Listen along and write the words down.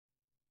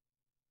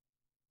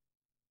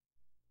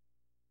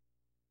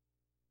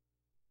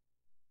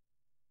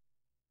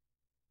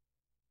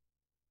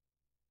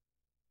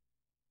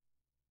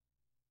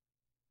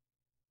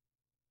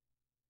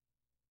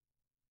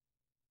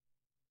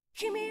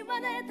君は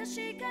ね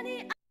確か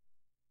に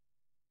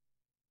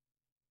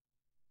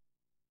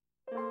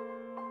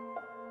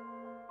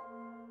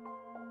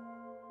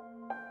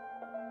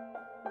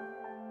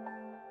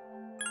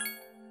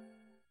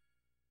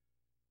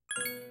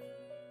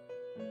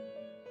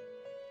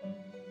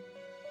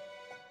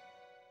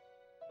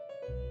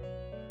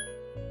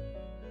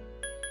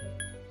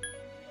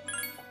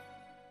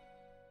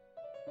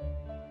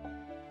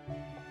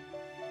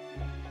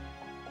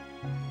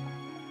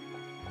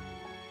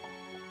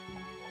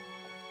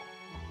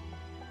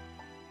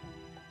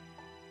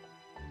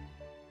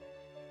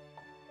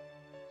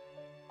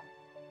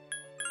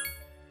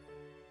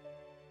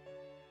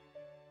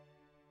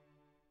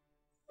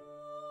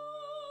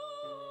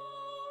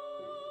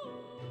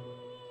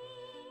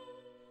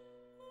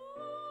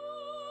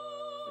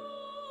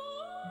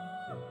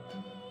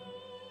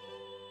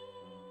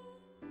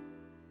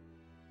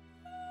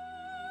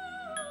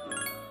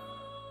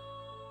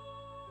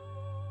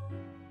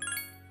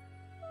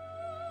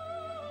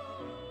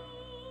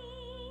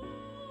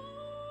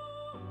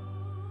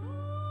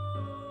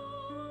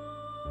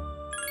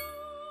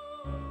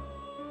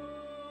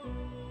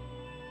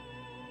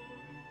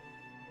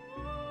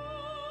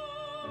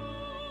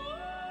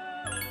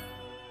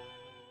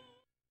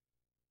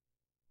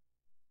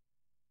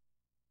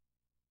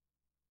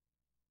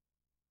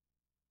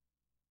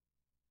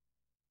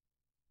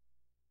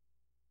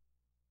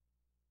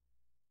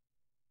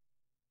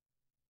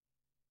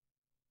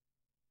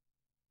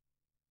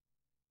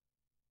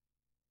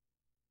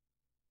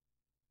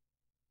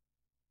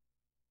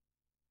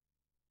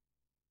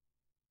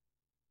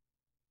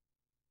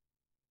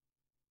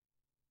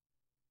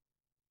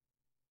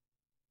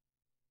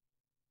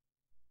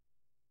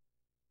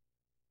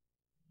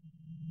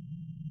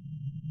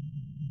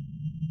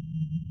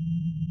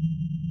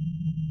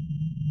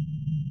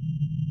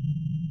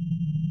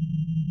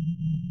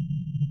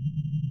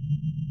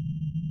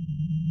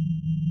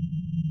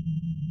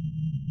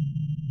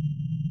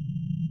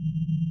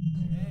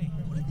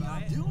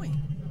doing?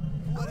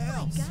 What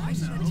else? I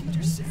know.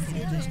 Teacher said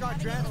you just got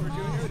transferred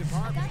to a new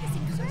department.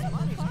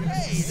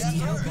 Hey, that's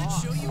her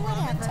boss. Show you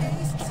whatever.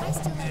 I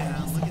still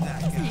Yeah, look at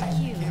that guy.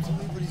 Can't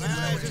believe what he's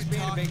doing. Just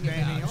being a big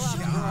baby. He'll have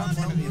to grow up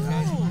one of these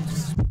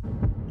days.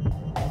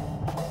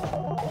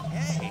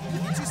 Hey,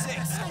 what you say?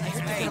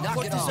 Hey,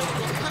 knock it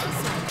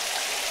off.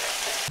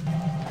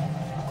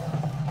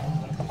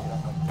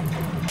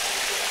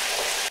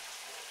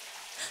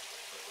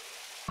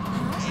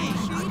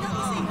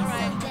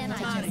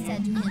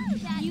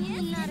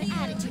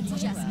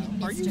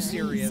 Are you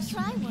serious? You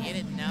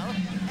didn't know?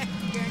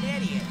 You're an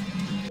idiot.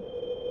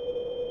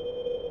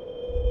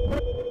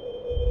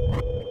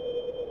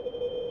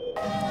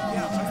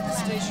 Yeah, I'm at the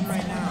station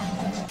right now.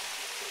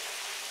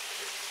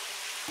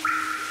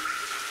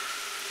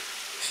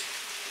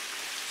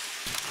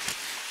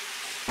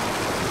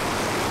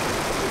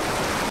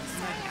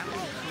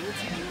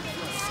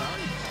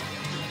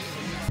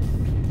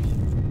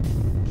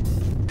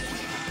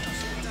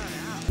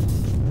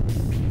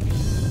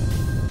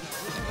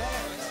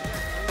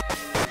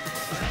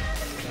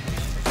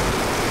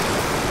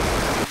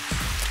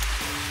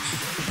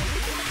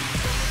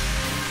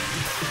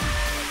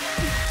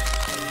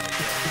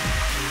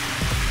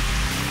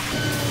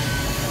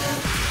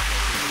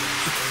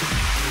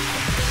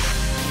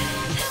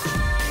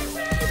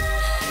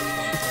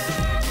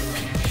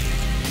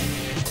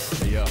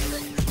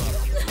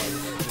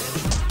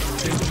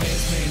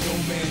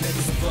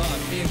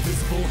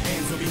 Invisible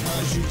hands are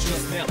behind you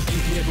just now.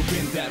 If you ever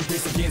win that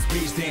race against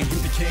Beach, then you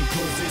became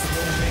closest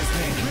no man's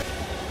land.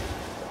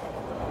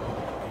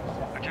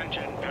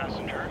 Attention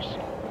passengers.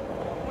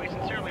 We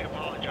sincerely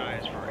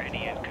apologize for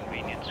any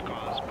inconvenience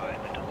caused by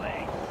the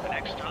delay. The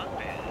next stop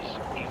is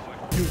Ewood.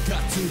 You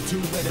got to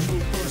let it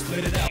move first,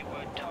 let it out.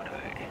 Ewood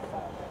Todai.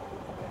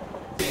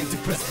 Then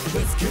depress,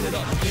 let's kill it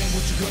up. Then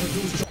what you gonna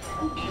do is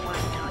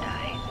Ewood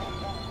Todai.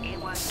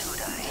 Ewood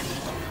Todai.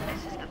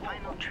 This is the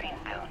final train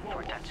bound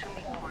for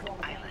Tatsumi Port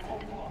Island.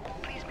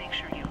 Please make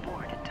sure you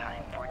board in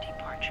time for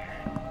departure.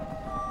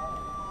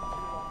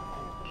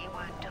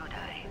 Ewood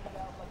Todai.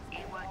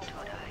 Ewood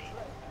Todai.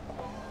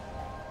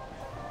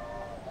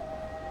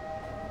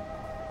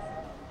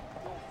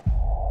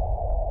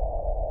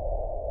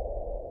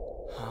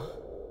 Huh?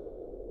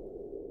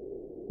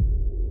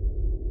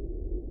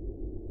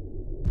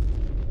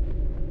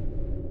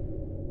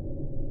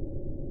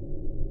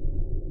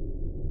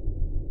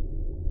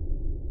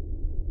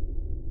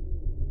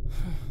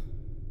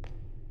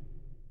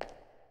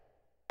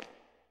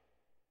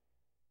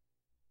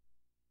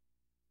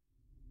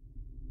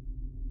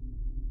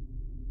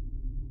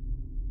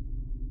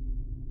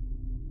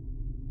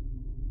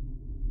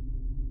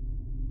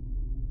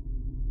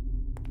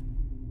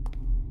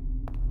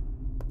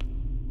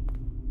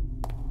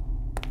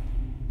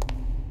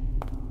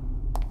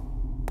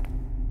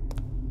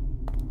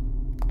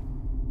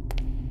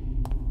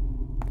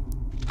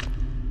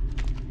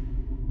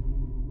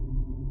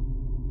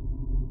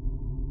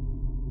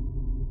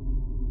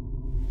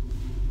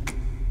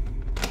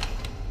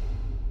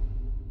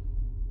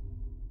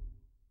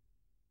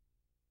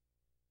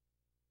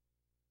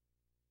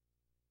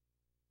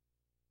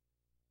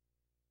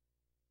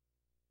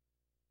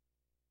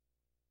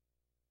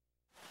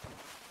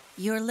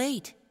 You're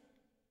late.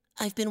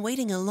 I've been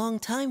waiting a long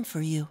time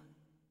for you.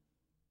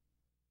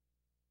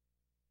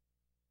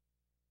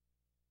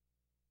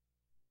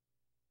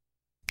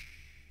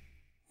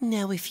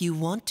 Now, if you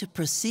want to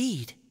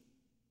proceed,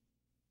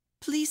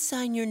 please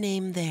sign your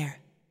name there.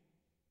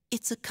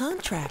 It's a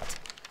contract.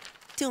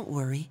 Don't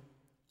worry.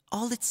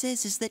 All it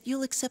says is that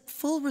you'll accept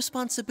full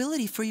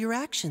responsibility for your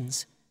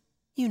actions.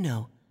 You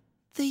know,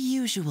 the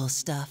usual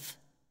stuff.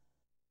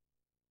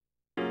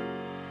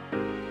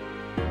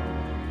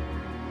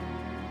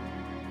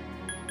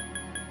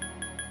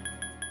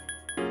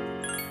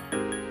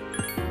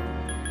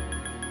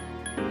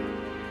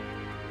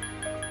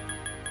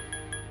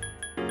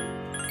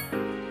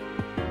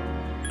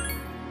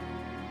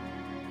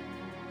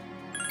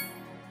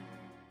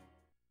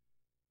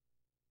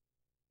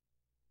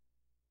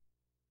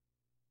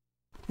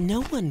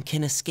 No one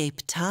can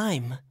escape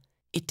time.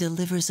 It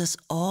delivers us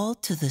all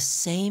to the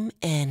same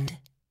end.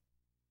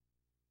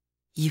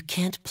 You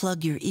can't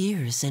plug your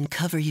ears and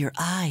cover your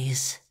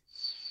eyes.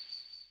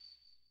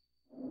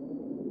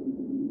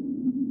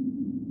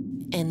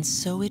 And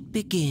so it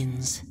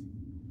begins.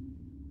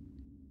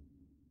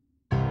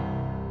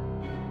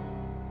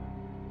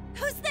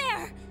 Who's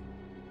there?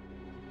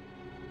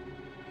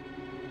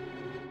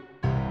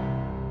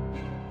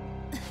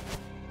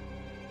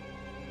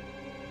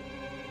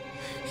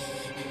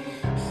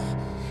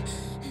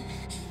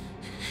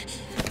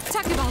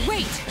 Takeba,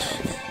 wait!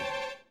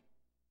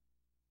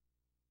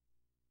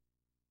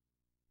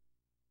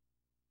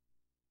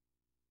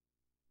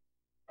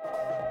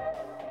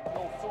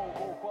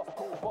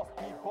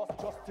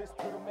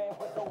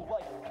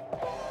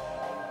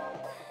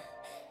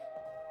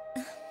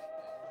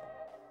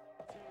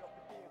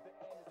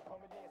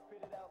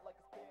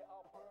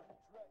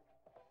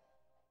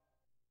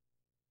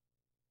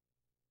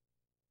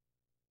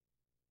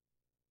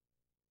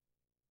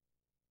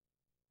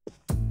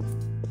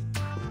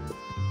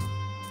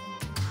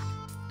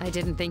 I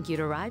didn't think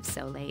you'd arrive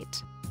so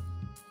late.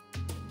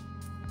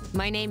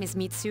 My name is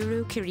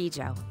Mitsuru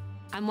Kirijo.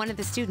 I'm one of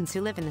the students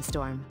who live in this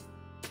dorm.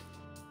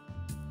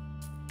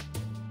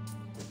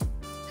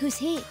 Who's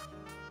he?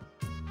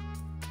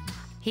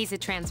 He's a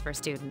transfer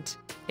student.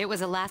 It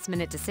was a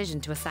last-minute decision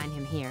to assign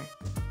him here.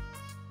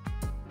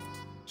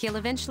 He'll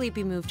eventually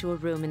be moved to a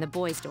room in the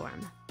boys'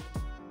 dorm.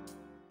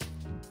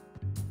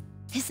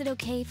 Is it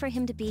okay for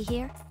him to be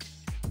here?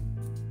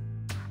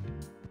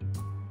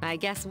 I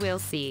guess we'll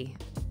see.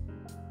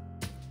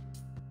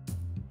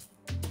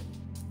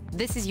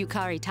 This is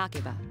Yukari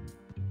Takeba.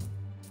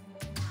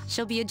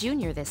 She'll be a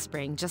junior this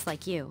spring, just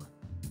like you.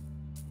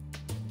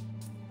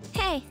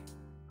 Hey.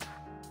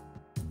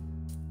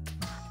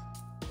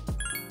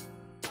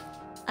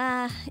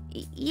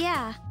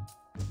 Yeah.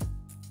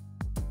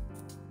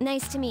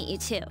 Nice to meet you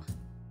too.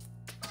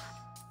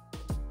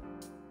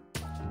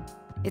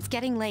 It's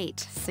getting late,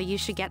 so you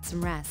should get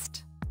some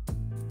rest.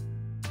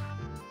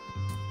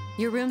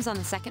 Your room's on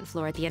the second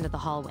floor at the end of the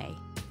hallway.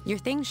 Your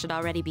things should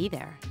already be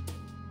there.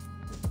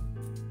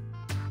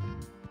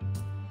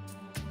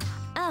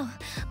 Oh,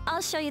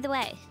 I'll show you the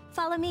way.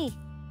 Follow me.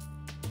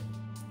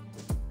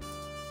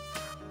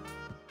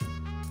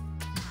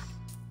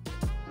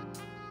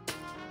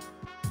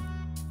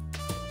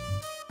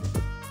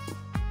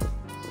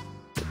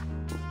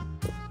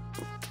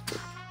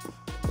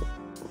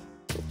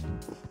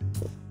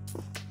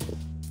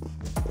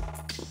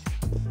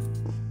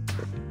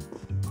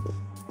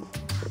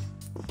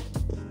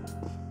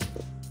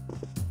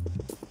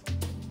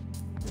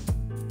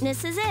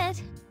 This is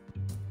it.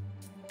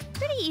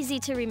 Pretty easy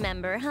to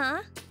remember,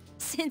 huh?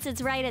 Since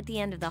it's right at the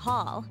end of the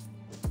hall.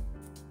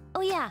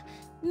 Oh yeah,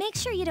 make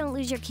sure you don't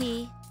lose your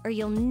key, or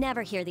you'll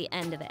never hear the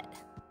end of it.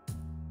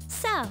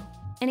 So,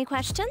 any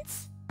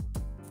questions?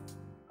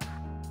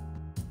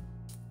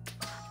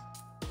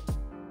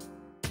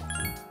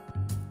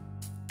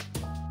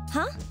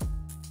 Huh?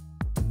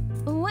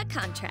 What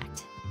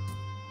contract?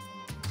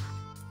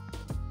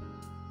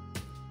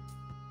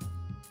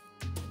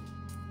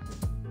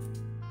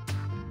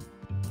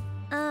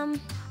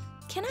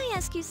 Can I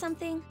ask you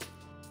something?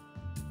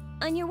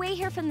 On your way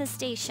here from the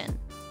station,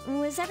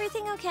 was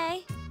everything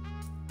okay?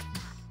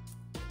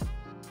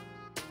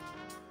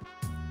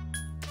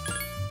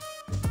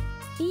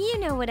 You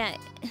know what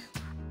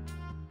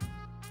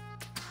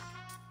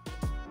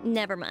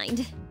Never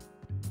mind.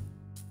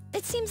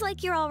 It seems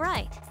like you're all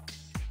right.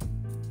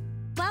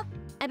 Well,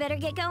 I better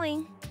get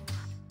going.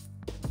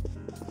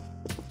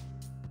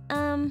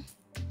 I'm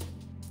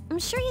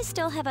sure you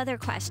still have other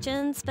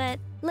questions, but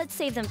let's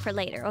save them for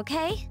later,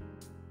 okay?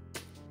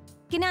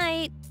 Good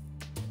night.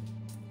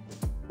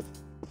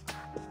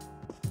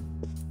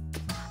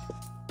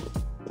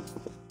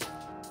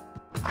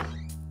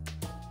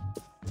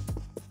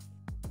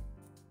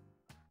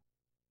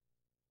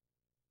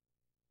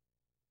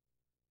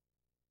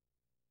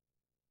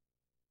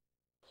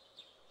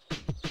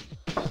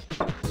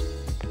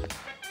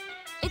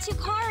 It's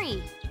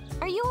Yukari.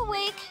 Are you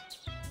awake?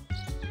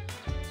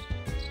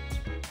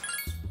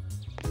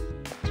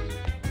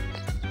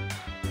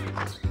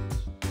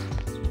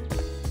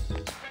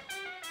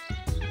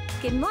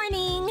 Good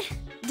morning.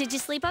 Did you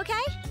sleep okay?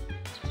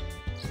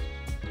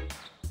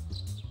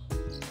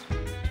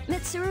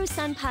 Mitsuru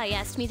Senpai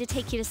asked me to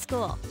take you to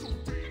school.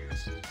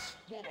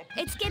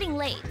 It's getting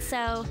late,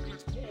 so...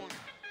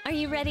 Are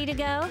you ready to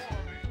go?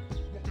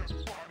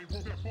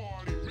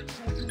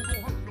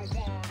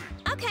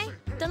 Okay,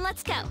 then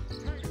let's go.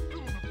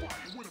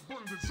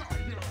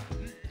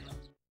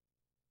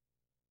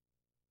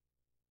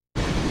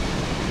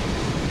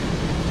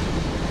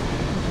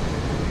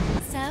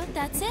 So,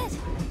 that's it.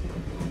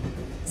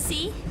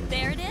 See?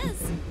 There it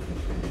is.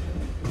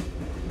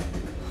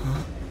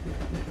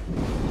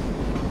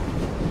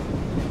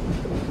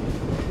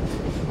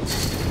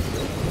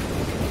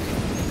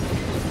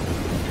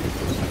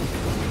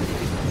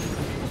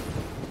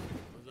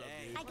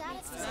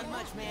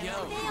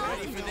 Yo,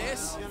 ready for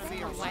this?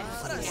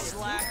 What a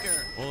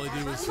slacker. All I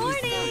did was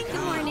Morning,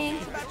 good morning.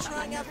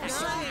 Trying out for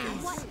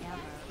science.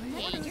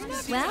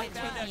 Well,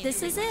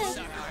 this is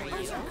it.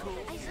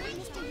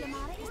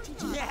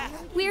 Yeah.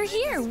 We're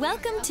here.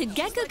 Welcome to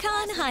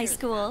Gekukan High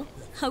School.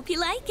 Hope you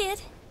like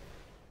it.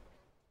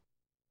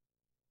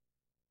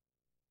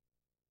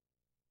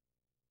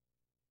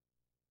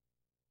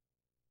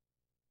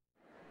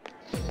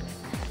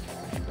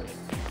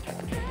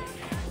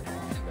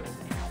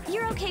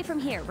 You're okay from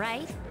here,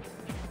 right?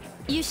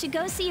 You should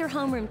go see your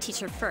homeroom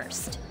teacher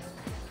first.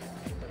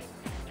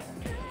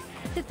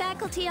 The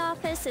faculty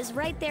office is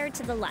right there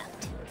to the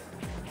left.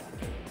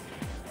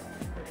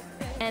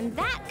 And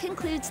that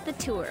concludes the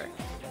tour.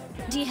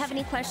 Do you have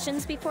any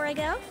questions before I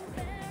go?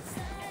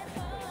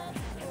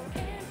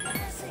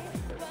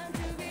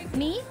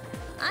 Me?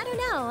 I don't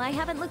know. I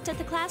haven't looked at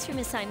the classroom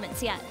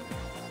assignments yet.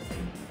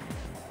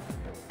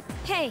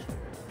 Hey,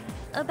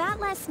 about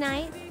last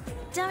night,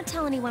 don't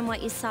tell anyone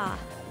what you saw,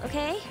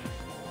 okay?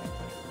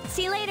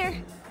 See you later.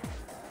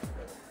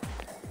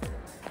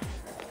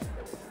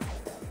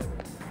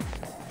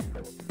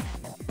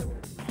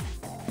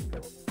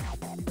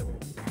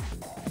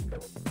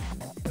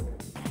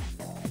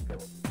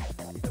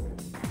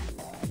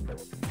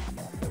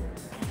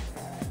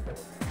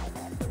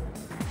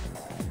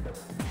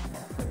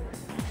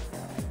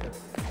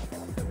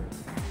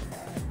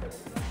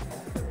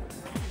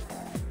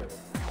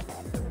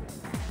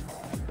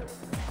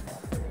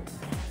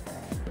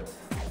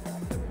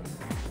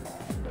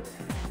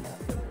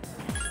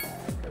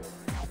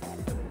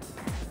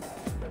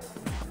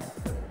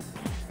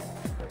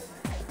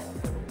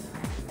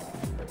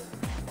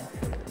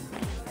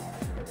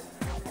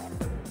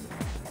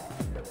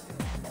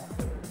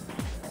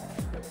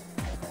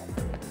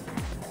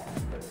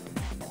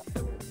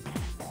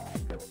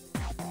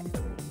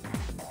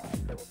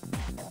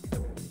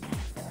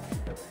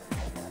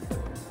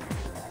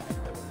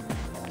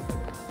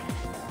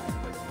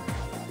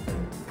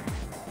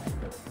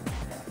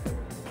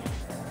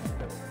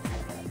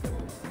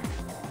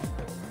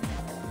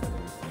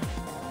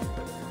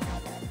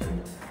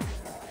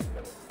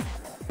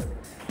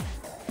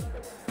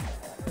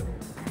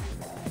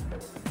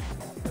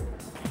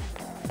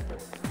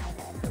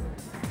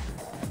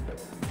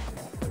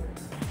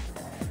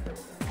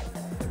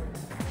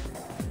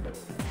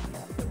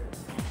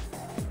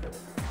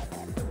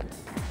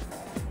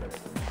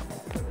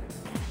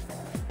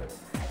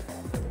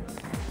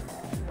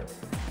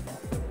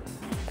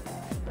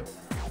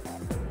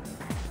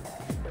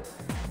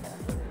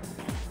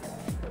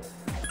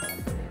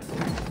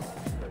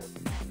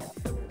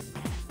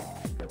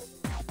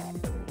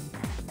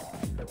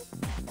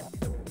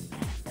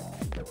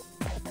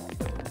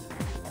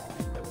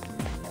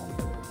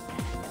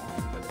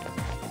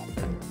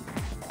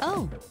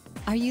 Oh,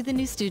 are you the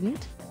new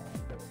student?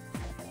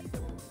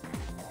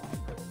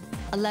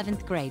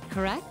 11th grade,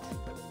 correct?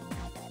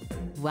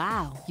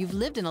 Wow, you've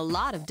lived in a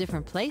lot of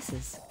different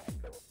places.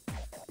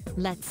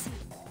 Let's see.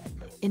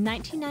 In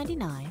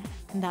 1999,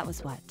 that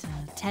was what,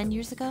 10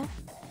 years ago?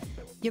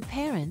 Your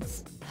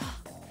parents...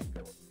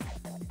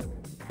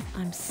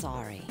 I'm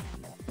sorry.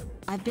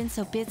 I've been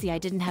so busy I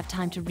didn't have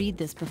time to read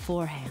this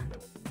beforehand.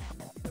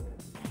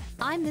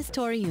 I'm Miss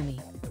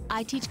Toriumi.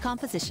 I teach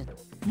composition.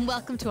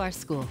 Welcome to our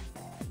school.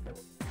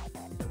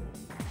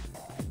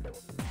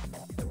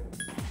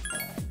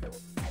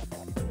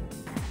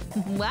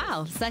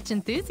 Wow, such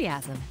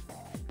enthusiasm.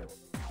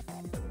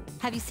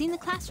 Have you seen the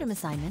classroom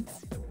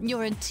assignments?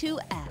 You're in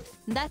 2F.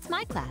 That's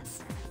my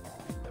class.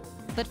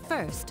 But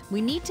first,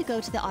 we need to go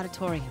to the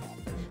auditorium.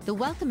 The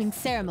welcoming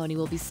ceremony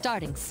will be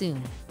starting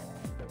soon.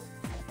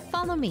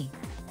 Follow me.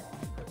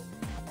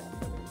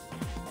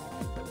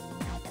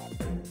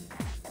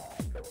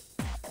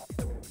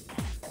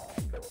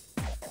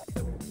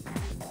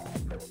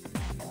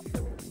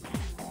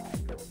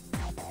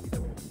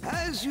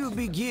 As you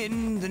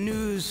begin the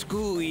new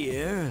school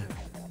year,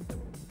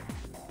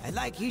 I'd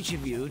like each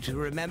of you to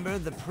remember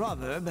the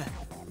proverb,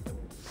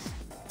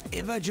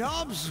 if a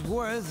job's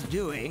worth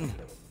doing,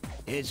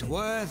 it's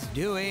worth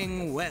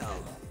doing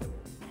well.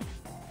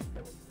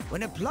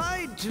 When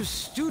applied to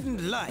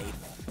student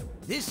life,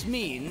 this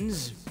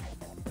means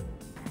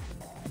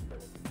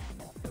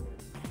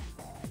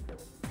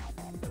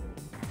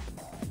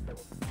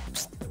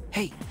Psst,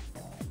 hey,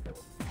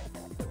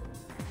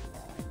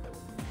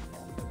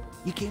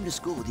 you came to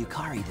school with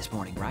Yukari this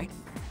morning, right?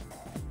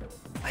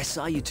 I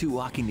saw you two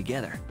walking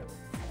together.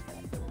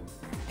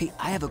 Hey,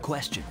 I have a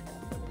question.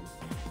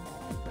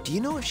 Do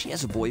you know if she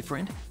has a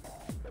boyfriend?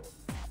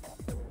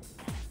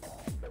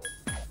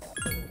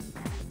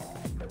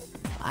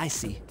 I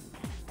see.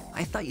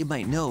 I thought you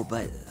might know,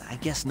 but I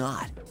guess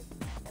not.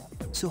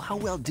 So how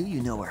well do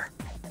you know her?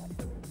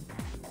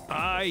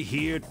 I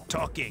hear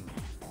talking.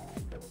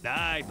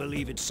 I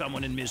believe it's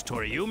someone in Ms.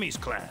 Toriumi's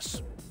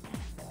class.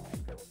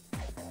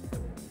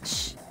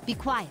 Shh, be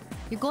quiet.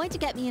 You're going to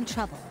get me in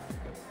trouble.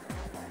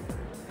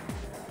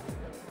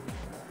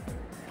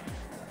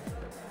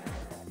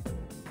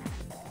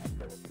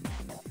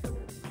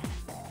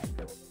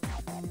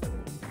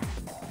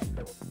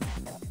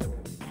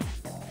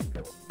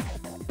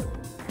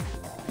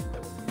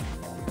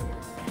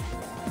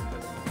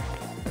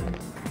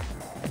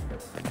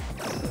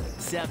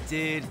 What's up,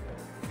 dude?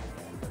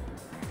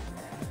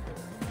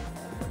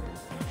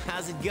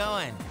 How's it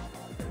going?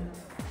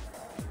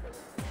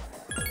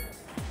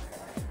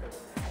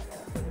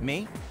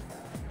 Me?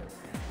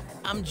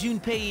 I'm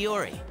Junpei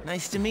Iori.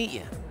 Nice to meet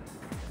you.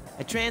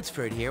 I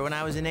transferred here when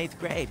I was in 8th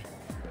grade.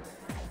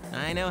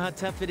 I know how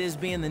tough it is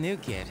being the new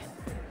kid.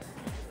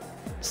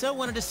 So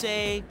wanted to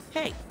say,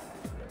 hey,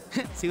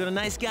 see what a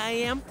nice guy I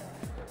am?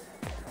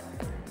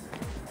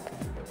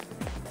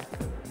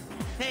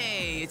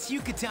 Hey, it's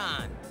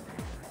Yucatan.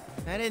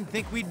 I didn't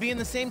think we'd be in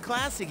the same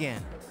class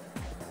again.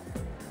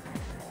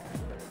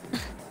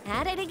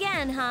 At it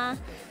again, huh?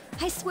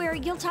 I swear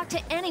you'll talk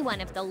to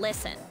anyone if they'll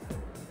listen.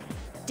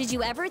 Did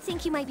you ever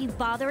think you might be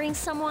bothering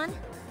someone?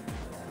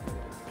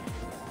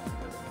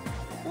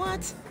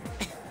 What?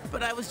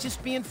 But I was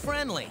just being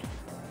friendly.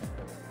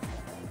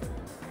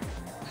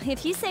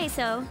 If you say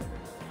so.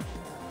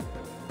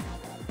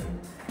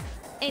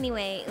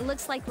 Anyway, it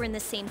looks like we're in the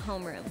same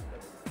homeroom.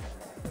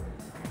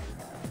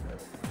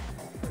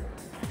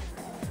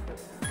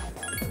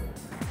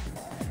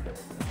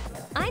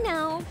 I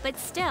know, but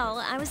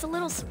still, I was a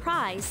little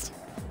surprised.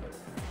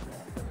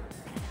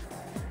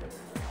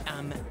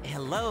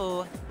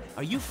 Hello?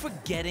 Are you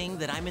forgetting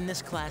that I'm in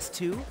this class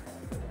too?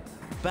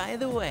 By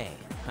the way,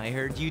 I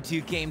heard you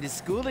two came to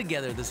school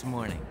together this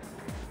morning.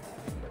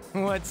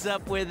 What's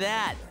up with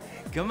that?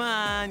 Come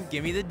on,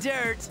 give me the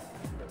dirt.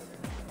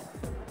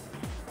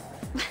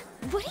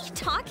 What are you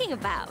talking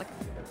about?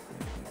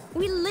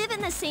 We live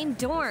in the same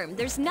dorm.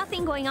 There's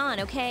nothing going on,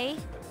 okay?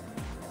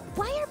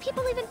 Why are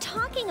people even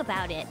talking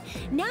about it?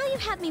 Now you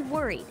have me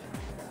worried.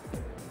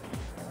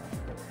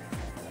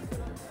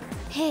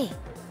 Hey,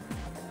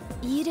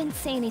 you didn't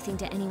say anything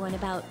to anyone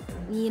about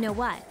you know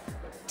what,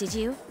 did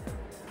you?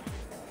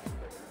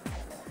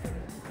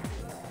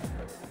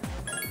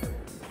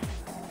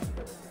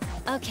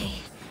 Okay,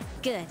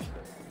 good.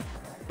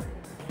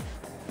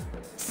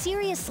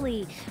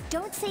 Seriously,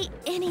 don't say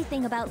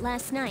anything about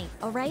last night,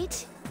 all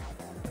right?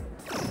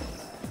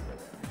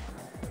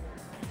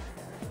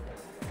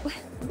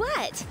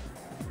 What?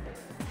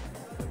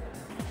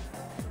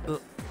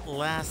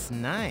 Last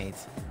night?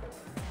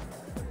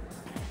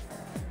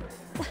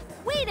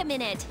 Wait a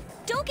minute!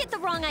 Don't get the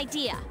wrong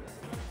idea!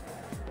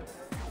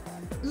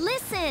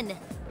 Listen!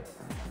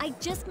 I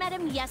just met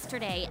him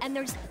yesterday, and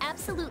there's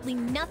absolutely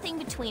nothing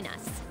between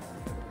us.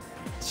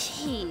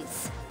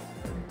 Jeez.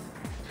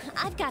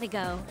 I've gotta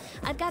go.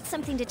 I've got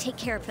something to take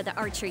care of for the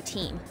archery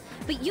team.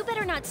 But you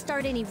better not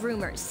start any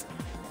rumors.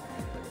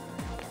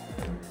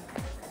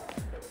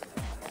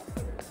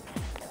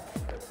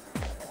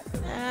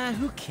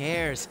 Who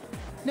cares?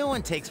 No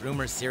one takes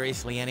rumors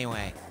seriously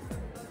anyway.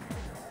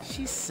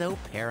 She's so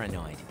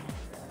paranoid.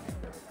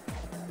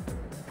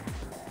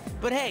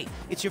 But hey,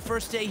 it's your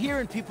first day here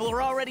and people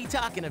are already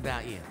talking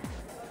about you.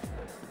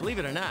 Believe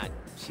it or not,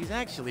 she's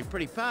actually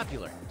pretty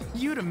popular.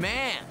 You the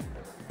man!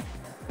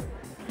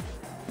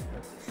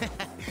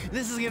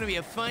 This is gonna be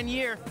a fun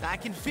year. I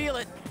can feel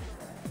it.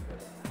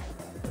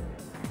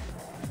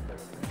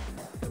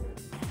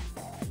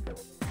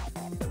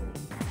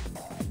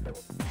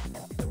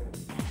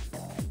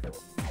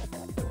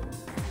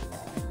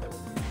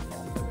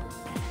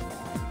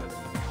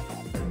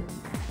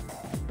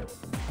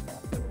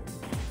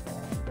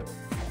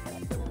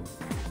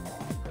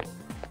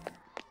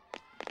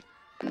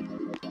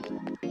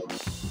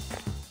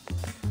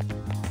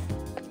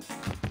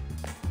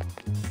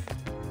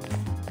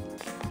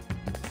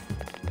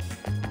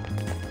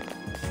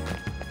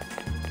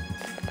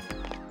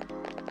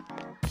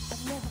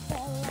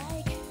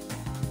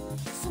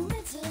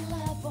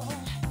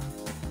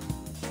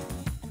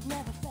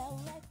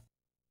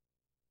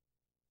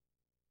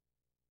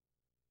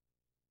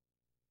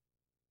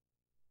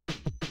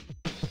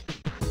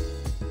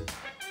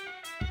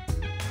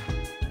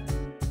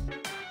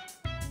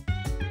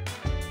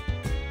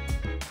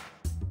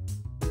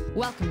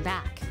 Welcome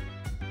back.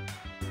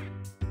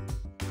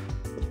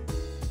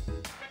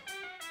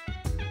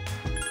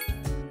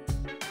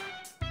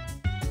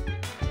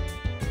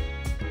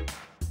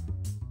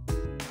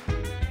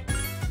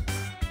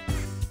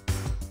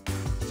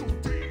 So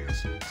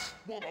dance,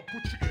 while I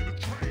put you in a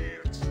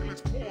trance.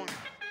 Let's party,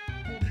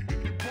 boogie in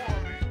your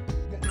body.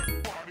 Rock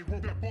that body,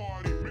 rock that body.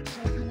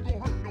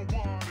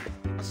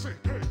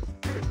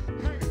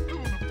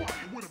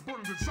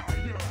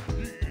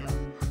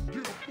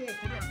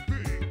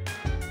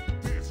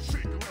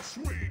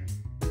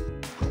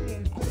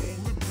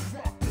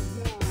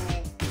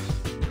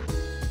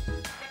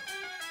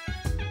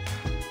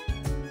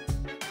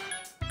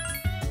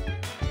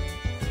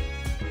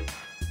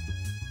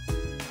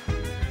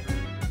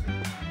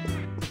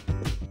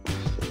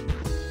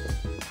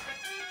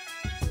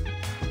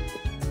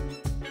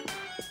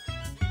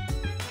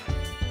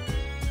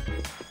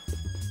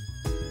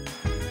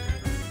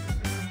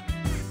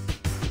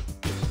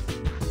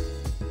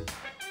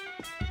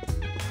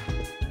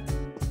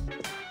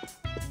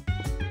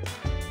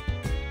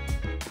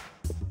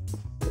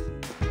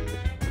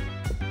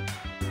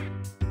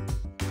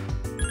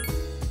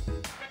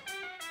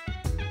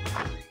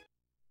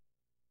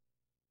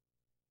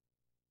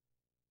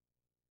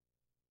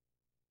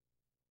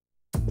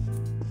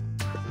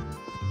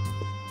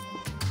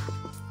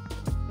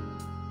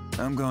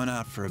 I'm going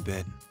out for a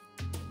bit.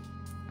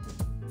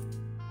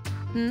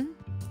 Hmm?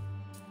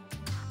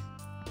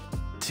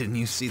 Didn't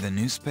you see the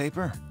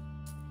newspaper?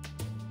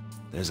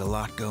 There's a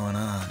lot going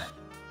on.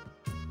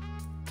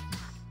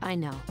 I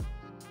know.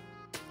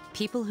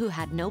 People who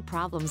had no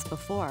problems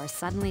before are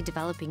suddenly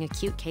developing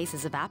acute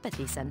cases of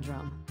apathy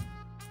syndrome.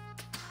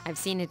 I've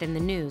seen it in the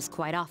news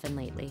quite often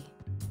lately.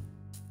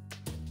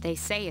 They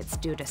say it's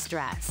due to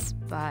stress,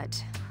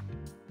 but...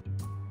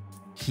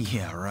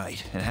 Yeah,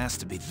 right. It has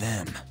to be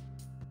them.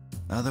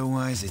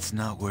 Otherwise, it's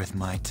not worth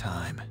my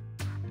time.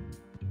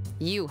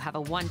 You have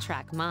a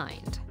one-track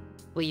mind.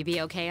 Will you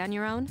be okay on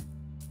your own?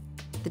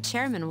 The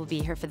chairman will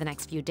be here for the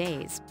next few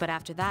days, but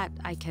after that,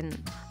 I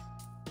can...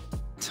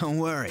 Don't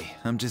worry,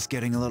 I'm just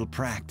getting a little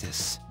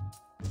practice.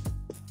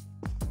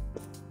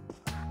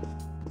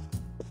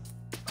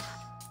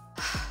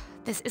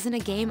 This isn't a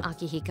game,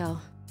 Akihiko.